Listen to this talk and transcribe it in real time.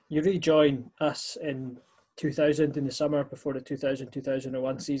You rejoined us in 2000 in the summer before the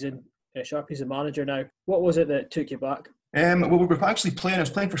 2000-2001 season. Sharpie's the manager now. What was it that took you back? Well, we were actually playing. I was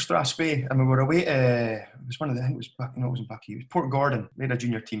playing for Strathspey, and we were away. It was one of the. I think it was back. No, it wasn't back. It was Port Gordon. We had a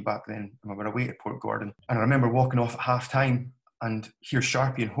junior team back then, and we were away at Port Gordon. And I remember walking off at half time, and here's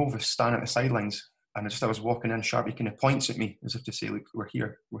Sharpie and Hovis standing at the sidelines. And I was walking in. Sharpie kind of points at me as if to say, "Look, we're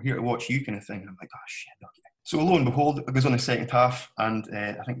here to watch you," kind of thing. And I'm like, "Oh shit, okay." So lo and behold, it goes on the second half, and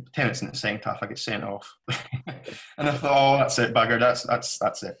I think 10 minutes in the second half, I get sent off. And I thought, oh, that's it, bagger, that's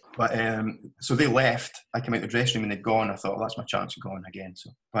it. But so they left. I came out the dressing room and they'd gone. I thought, well, that's my chance of going again. So,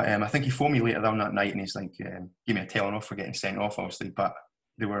 but I think he phoned me later on that night, and he's like, gave me a telling off for getting sent off, obviously. But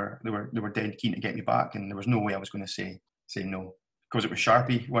they were dead keen to get me back, and there was no way I was going to say no. Because it was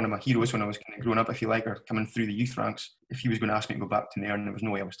Sharpie, one of my heroes when I was kind of growing up, if you like, or coming through the youth ranks. If he was going to ask me to go back to Nairn, there was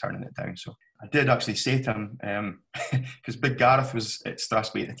no way I was turning it down. So I did actually say to him, because Big Gareth was at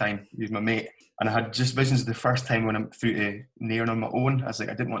Strathspey at the time, he was my mate, and I had just visions of the first time when I'm through to Nairn on my own. I was like,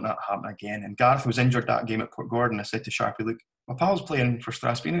 I didn't want that to happen again. And Gareth was injured that game at Port Gordon. I said to Sharpie, look, my pal's playing for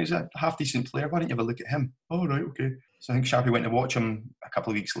Strathspey, and he's a half-decent player. Why don't you have a look at him? Oh, right, okay. So I think Sharpie went to watch him a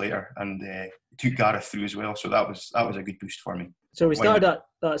couple of weeks later, and took Gareth through as well. So that was a good boost for me. So we started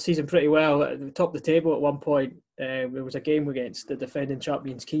that season pretty well. At the top of the table at one point, there was a game against the defending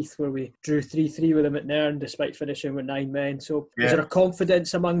champions Keith where we drew 3-3 with them at Nairn despite finishing with 9 men. So was there a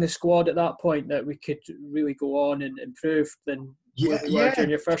confidence among the squad at that point that we could really go on and improve than were during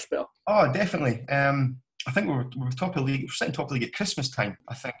your first spell? Oh, definitely. I think we were top of the league. We were sitting top of the league at Christmas time,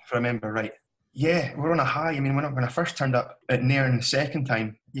 I think, if I remember right. Yeah, we're on a high. I mean, when I first turned up at Nairn the second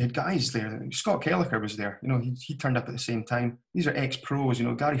time, you had guys there. Scott Kellicher was there. You know, he turned up at the same time. These are ex-pros. You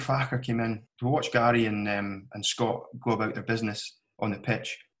know, Gary Facker came in to watch Gary and Scott go about their business on the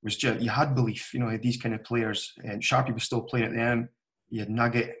pitch. It was just, you had belief. You know, these kind of players. Sharpie was still playing at the end. You had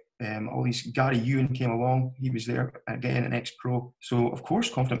Nugget. All these, Gary Ewan came along, he was there again, an ex-pro. So of course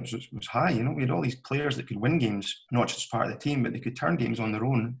confidence was high. You know, we had all these players that could win games, not just as part of the team, but they could turn games on their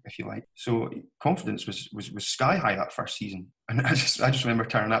own, if you like. So confidence was sky high that first season. And I just remember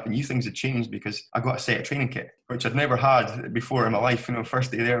turning up and knew things had changed because I got a set of training kit, which I'd never had before in my life. You know,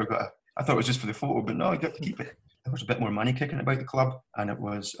 first day there, I thought it was just for the photo, but no, I got to keep it. There was a bit more money kicking about the club, and it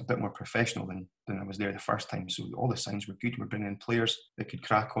was a bit more professional than I was there the first time. So all the signs were good. We're bringing in players that could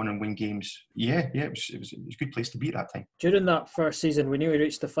crack on and win games. Yeah, it was a good place to be at that time. During that first season, we nearly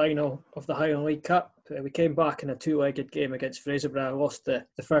reached the final of the Highland League Cup. We came back in a 2-legged game against Fraserburgh. Lost the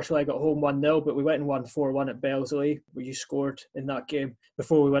first leg at home 1-0, but we went and won 4-1 at Belsley, where you scored in that game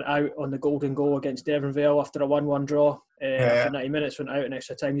before we went out on the golden goal against Devonvale after a 1-1 draw. After 90 minutes, went out in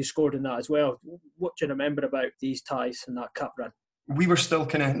extra time. You scored in that as well. What do you remember about these ties and that cup run? We were still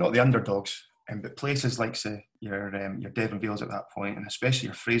kind of not the underdogs, but places like say your Devonvales at that point, and especially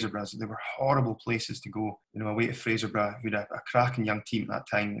your Fraserburghs, they were horrible places to go. You know, away to Fraserburgh, who'd a cracking young team at that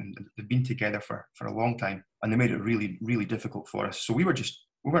time, and they'd been together for a long time, and they made it really, really difficult for us. So we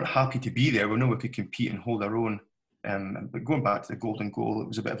weren't happy to be there. We know we could compete and hold our own. But going back to the golden goal, it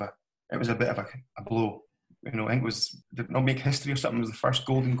was a bit of a blow. You know, I think did it not make history or something? It was the first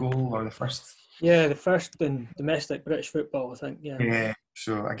golden goal or the first? Yeah, the first in domestic British football, I think. Yeah.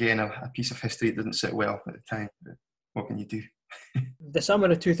 So again, a piece of history that didn't sit well at the time. But what can you do? The summer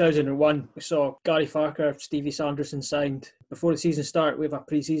of 2001, we saw Gary Farker, Stevie Sanderson signed. Before the season start, we have a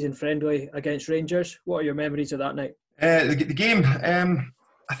pre-season friendly against Rangers. What are your memories of that night? The game,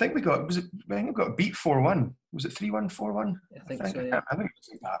 I think we got beat 4-1. Was it 3-1, 4-1? I think so. Yeah. I think it was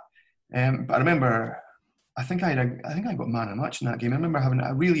like that. But I remember. I think I got man of the match in that game. I remember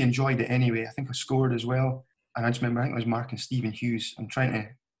I really enjoyed it anyway. I think I scored as well. And I just remember, I think it was marking Stephen Hughes.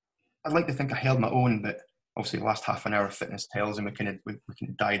 I'd like to think I held my own, but obviously the last half an hour of fitness tells, and we kind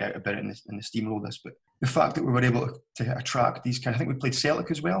of died out a bit in the steamrolled us. But the fact that we were able to attract these I think we played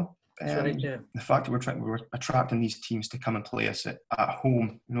Celtic as well. Right, yeah. The fact that we were attracting these teams to come and play us at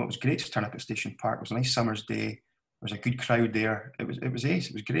home, you know, it was great to turn up at Station Park. It was a nice summer's day. There was a good crowd there. It was ace.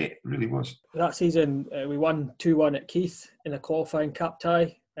 It was great. It really was. That season, we won 2-1 at Keith in a qualifying cup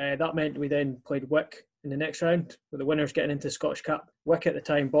tie. That meant we then played Wick in the next round, with the winners getting into the Scottish Cup. Wick at the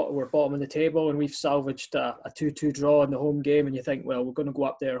time were bottom of the table, and we've salvaged a 2-2 draw in the home game. And you think, well, we're going to go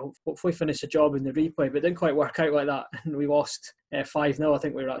up there, hopefully finish the job in the replay. But it didn't quite work out like that. And we lost 5-0. I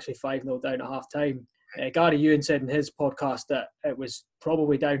think we were actually 5-0 down at half-time. Gary Ewan said in his podcast that it was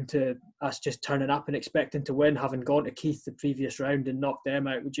probably down to us just turning up and expecting to win, having gone to Keith the previous round and knocked them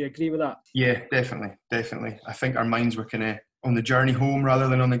out. Would you agree with that? Yeah, definitely. I think our minds were kind of on the journey home rather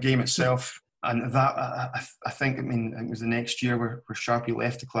than on the game itself. And that, I think it was the next year where Sharpie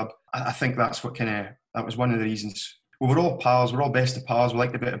left the club. I think that was one of the reasons we were all pals, we're all best of pals, we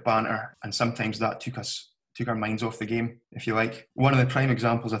liked a bit of banter, and sometimes that took our minds off the game, if you like. One of the prime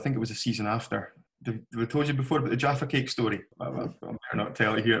examples, I think it was the season after. Have I told you before about the Jaffa Cake story? I better not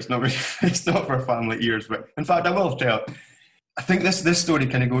tell it here. It's not for family ears, but in fact, I will tell it. I think this story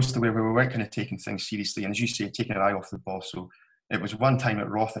kind of goes to where we weren't kind of taking things seriously, and as you say, taking our eye off the ball. So it was one time at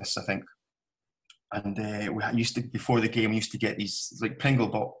Rothes, I think, and we used to, before the game, we used to get these like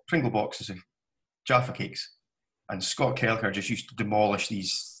Pringle boxes of Jaffa Cakes, and Scott Kelleher just used to demolish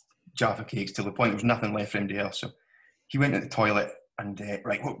these Jaffa Cakes till the point there was nothing left for anybody else. So he went to the toilet and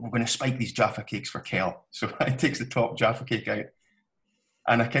right, we're going to spike these Jaffa Cakes for Kel. So he takes the top Jaffa Cake out,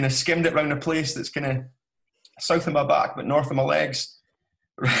 and I kind of skimmed it round a place that's kind of south of my back but north of my legs,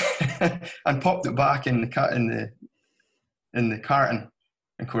 and popped it back in the carton. And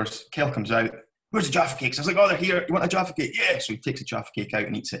of course, Kel comes out. Where's the Jaffa Cakes? I was like, oh, they're here. You want a Jaffa Cake? Yeah. So he takes the Jaffa Cake out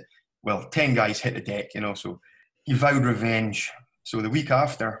and eats it. Well, 10 guys hit the deck, so he vowed revenge. So the week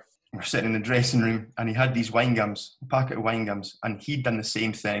after, we're sitting in the dressing room, and he had these wine gums, a packet of wine gums, and he'd done the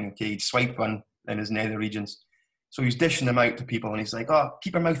same thing. Okay, he'd swiped one in his nether regions. So he's dishing them out to people, and he's like, oh,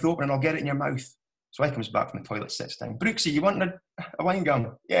 keep your mouth open and I'll get it in your mouth. So I comes back from the toilet, sits down. Brooksy, you want a wine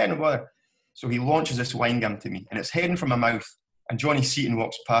gum? Yeah, no bother. So he launches this wine gum to me, and it's heading from my mouth, and Johnny Seaton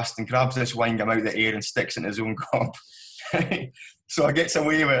walks past and grabs this wine gum out of the air and sticks it in his own gob. So I gets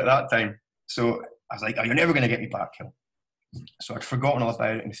away with it that time. So I was like, oh, you're never going to get me back, Hill. So I'd forgotten all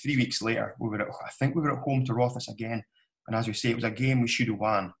about it, and 3 weeks later, I think we were at home to Rothes again. And as we say, it was a game we should have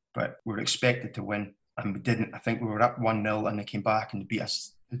won, but we were expected to win, and we didn't. I think we were up 1-0, and they came back and beat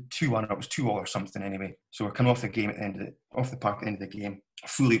us 2-1. It was 2-2 or something anyway. So we're coming off the park at the end of the game,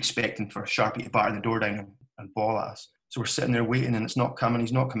 fully expecting for Sharpie to batter the door down and ball at us. So we're sitting there waiting, and it's not coming.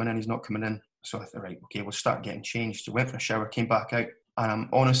 He's not coming in. So I thought, right, okay, we'll start getting changed. So went for a shower, came back out, and I'm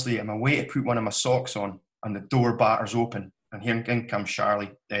honestly on my way to put one of my socks on, and the door batters open, and here in comes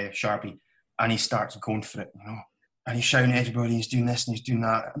Sharpie, and he starts going for it, and he's shouting at everybody, he's doing this and he's doing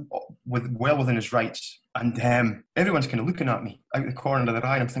that, well within his rights. And everyone's kind of looking at me out the corner of their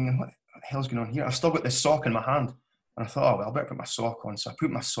eye, and I'm thinking, what the hell's going on here? I've still got this sock in my hand, and I thought, oh, well, I better put my sock on. So I put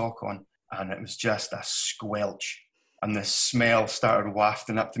my sock on, and it was just a squelch. And the smell started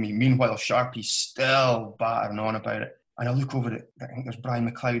wafting up to me. Meanwhile, Sharpie's still battering on about it. And I look over it, I think there's Brian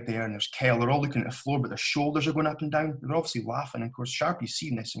McLeod there, and there's Kel. They're all looking at the floor, but their shoulders are going up and down. They're obviously laughing. And of course, Sharpie's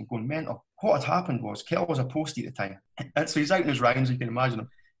seeing this and going mental. What had happened was, Kel was a postie at the time. And so he's out in his rounds, you can imagine him.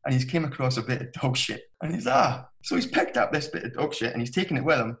 And he's came across a bit of dog shit. And so he's picked up this bit of dog shit and he's taken it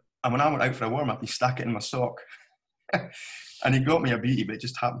with him. And when I went out for a warm-up, he stuck it in my sock. And he got me a beatie, but it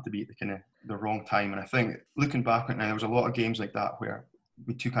just happened to be at the wrong time. And I think, looking back at it now, there was a lot of games like that where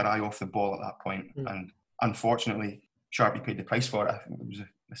we took our eye off the ball at that point. And unfortunately, Sharpie paid the price for it. I think it was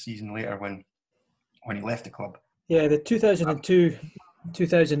a season later when he left the club. Yeah, the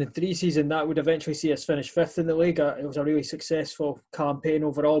 2002-2003 season, that would eventually see us finish 5th in the league. It was a really successful campaign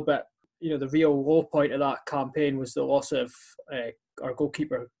overall, but the real low point of that campaign was the loss of our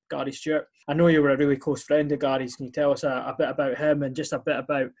goalkeeper, Gary Stewart. I know you were a really close friend of Gary's. Can you tell us a bit about him and just a bit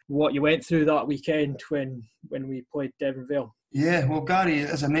about what you went through that weekend when we played Devon Vale? Yeah, well, Gary,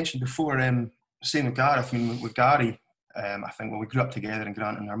 as I mentioned before, same with Gareth. I mean, with Gary, I think, we grew up together in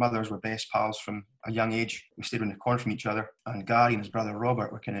Grant, and our mothers were best pals from a young age. We stayed in the corner from each other, and Gary and his brother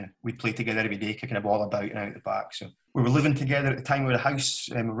Robert we'd play together every day, kicking a ball about and out the back. So we were living together at the time. We had a house,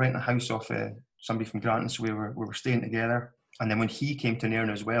 we were renting a house off somebody from Grant, so we were staying together. And then when he came to Nairn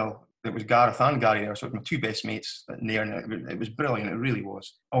as well, it was Gareth and Gary there, so it was my two best mates at Nairn. It was brilliant, it really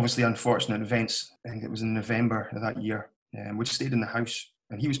was. Obviously, unfortunate events. I think it was in November of that year. We stayed in the house,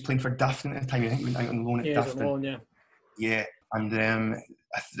 and he was playing for Dufton at the time. I think he went out on loan at Dufton. Yeah, and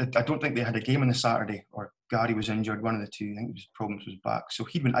I don't think they had a game on the Saturday, or Gary was injured, one of the two. I think his problems was back. So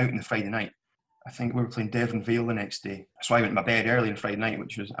he went out on the Friday night. I think we were playing Devon Vale the next day. So I went to my bed early on Friday night,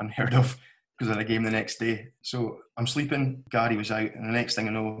 which was unheard of because of the game the next day. So I'm sleeping, Gary was out, and the next thing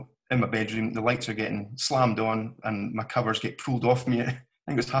I know, in my bedroom, the lights are getting slammed on and my covers get pulled off me. I think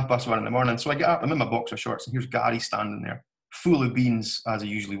it was 1:30 in the morning. So I get up, I'm in my boxer shorts, and here's Gary standing there, full of beans, as he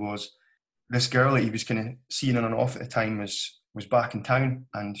usually was. This girl that he was kind of seeing on and off at the time was back in town,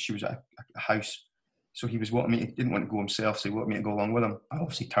 and she was at a house. So he was wanting me, he didn't want to go himself, so he wanted me to go along with him. I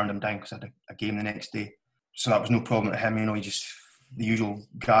obviously turned him down because I had a game the next day. So that was no problem to him, he just, the usual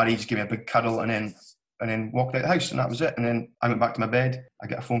Gary, just gave me a big cuddle and then walked out the house, and that was it. And then I went back to my bed. I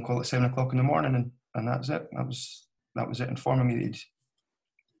got a phone call at 7:00 in the morning, and that was it. That was it, informing me that he'd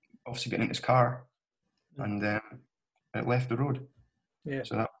obviously gotten in his car and it left the road. Yeah.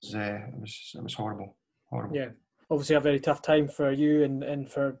 So that was it was horrible. Yeah. obviously a very tough time for you and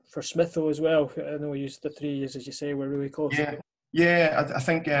for Smitho as well. I know you used the 3 years, as you say, were really close. Yeah. I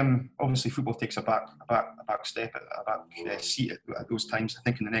think obviously football takes a back step, a back seat at those times. I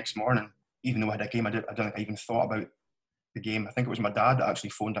think in the next morning, even though I had a game, I don't think I even thought about the game. I think it was my dad that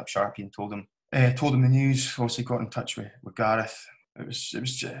actually phoned up Sharpie and told him the news. Obviously got in touch with Gareth. It was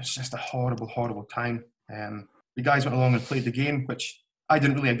just a horrible time. The guys went along and played the game, which I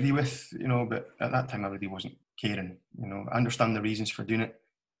didn't really agree with, but at that time I really wasn't caring. I understand the reasons for doing it.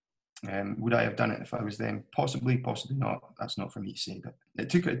 Would I have done it if I was them? Possibly not. That's not for me to say. But it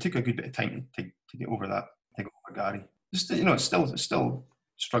took a good bit of time to get over that, to get over Gary. Just, it's still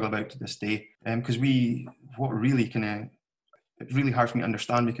struggle about to this day. Because it's really hard for me to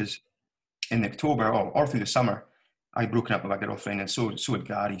understand, because in October or through the summer, I'd broken up with my girlfriend, and so had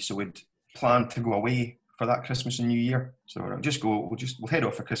Gary. So we'd planned to go away for that Christmas and New Year. So we'll head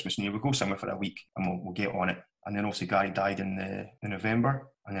off for Christmas and New Year. We'll go somewhere for a week and we'll get on it. And then obviously Gary died in November.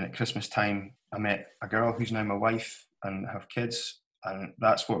 And then at Christmas time, I met a girl who's now my wife and have kids. And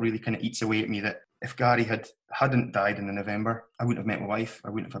that's what really kind of eats away at me, that if Gary hadn't died in the November, I wouldn't have met my wife. I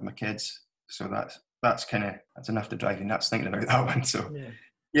wouldn't have had my kids. So that's enough to drive you nuts thinking about that one. So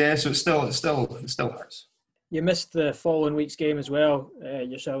yeah, so it still hurts. You missed the following week's game as well,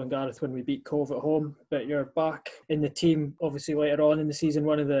 yourself and Gareth, when we beat Cove at home, but you're back in the team obviously later on in the season.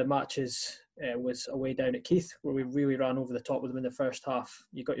 One of the matches was away down at Keith, where we really ran over the top with them in the first half.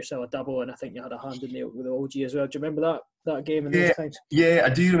 You got yourself a double, and I think you had a hand in it with the OG as well. Do you remember that game and those times? Yeah, I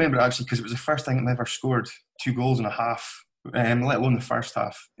do remember it, actually, because it was the first time I ever scored 2 goals in a half, let alone the first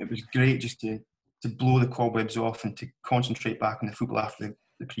half. It was great just to blow the cobwebs off and to concentrate back on the football after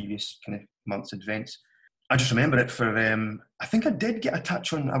the previous kind of month's events. I just remember it for, I think I did get a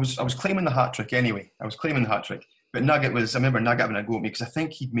touch on, I was claiming the hat-trick anyway. But I remember Nugget having a go at me, because I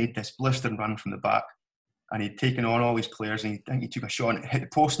think he'd made this blistering run from the back, and he'd taken on all these players, and I think he took a shot and it hit the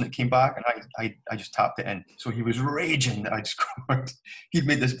post and it came back, and I just tapped it in. So he was raging that I'd scored. He'd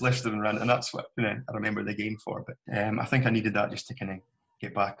made this blistering run, and that's what I remember the game for. But I think I needed that just to kind of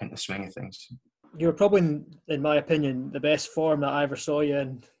get back into the swing of things. You were probably, in my opinion, the best form that I ever saw you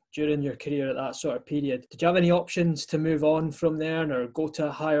in during your career at that sort of period. Did you have any options to move on from there or go to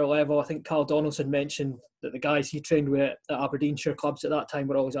a higher level? I think Carl Donaldson mentioned that the guys he trained with at Aberdeenshire clubs at that time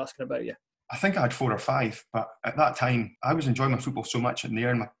were always asking about you. I think I had 4 or 5, but at that time I was enjoying my football so much at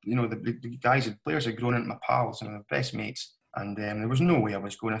Nairn. The guys, the players had grown into my pals and my best mates, and there was no way I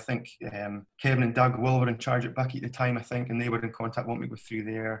was going. I think Kevin and Doug Will were in charge at Bucky at the time, I think, and they were in contact, wanting me to go through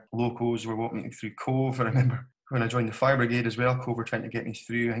there. Locals were wanting me to go through Cove. I remember when I joined the Fire Brigade as well, Cove were trying to get me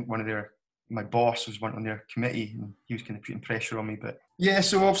through. I think my boss was one on their committee, and he was kind of putting pressure on me. But yeah,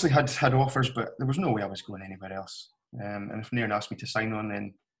 so obviously had offers, but there was no way I was going anywhere else. And if Nairn asked me to sign on,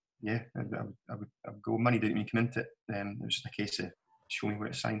 then yeah, I would go. Money didn't even come into it. It was just a case of showing me where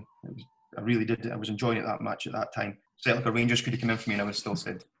to sign. I really did. I was enjoying it that much at that time. Celtic or Rangers could have come in for me, and I would still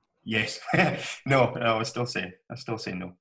said yes. No, I would still say no.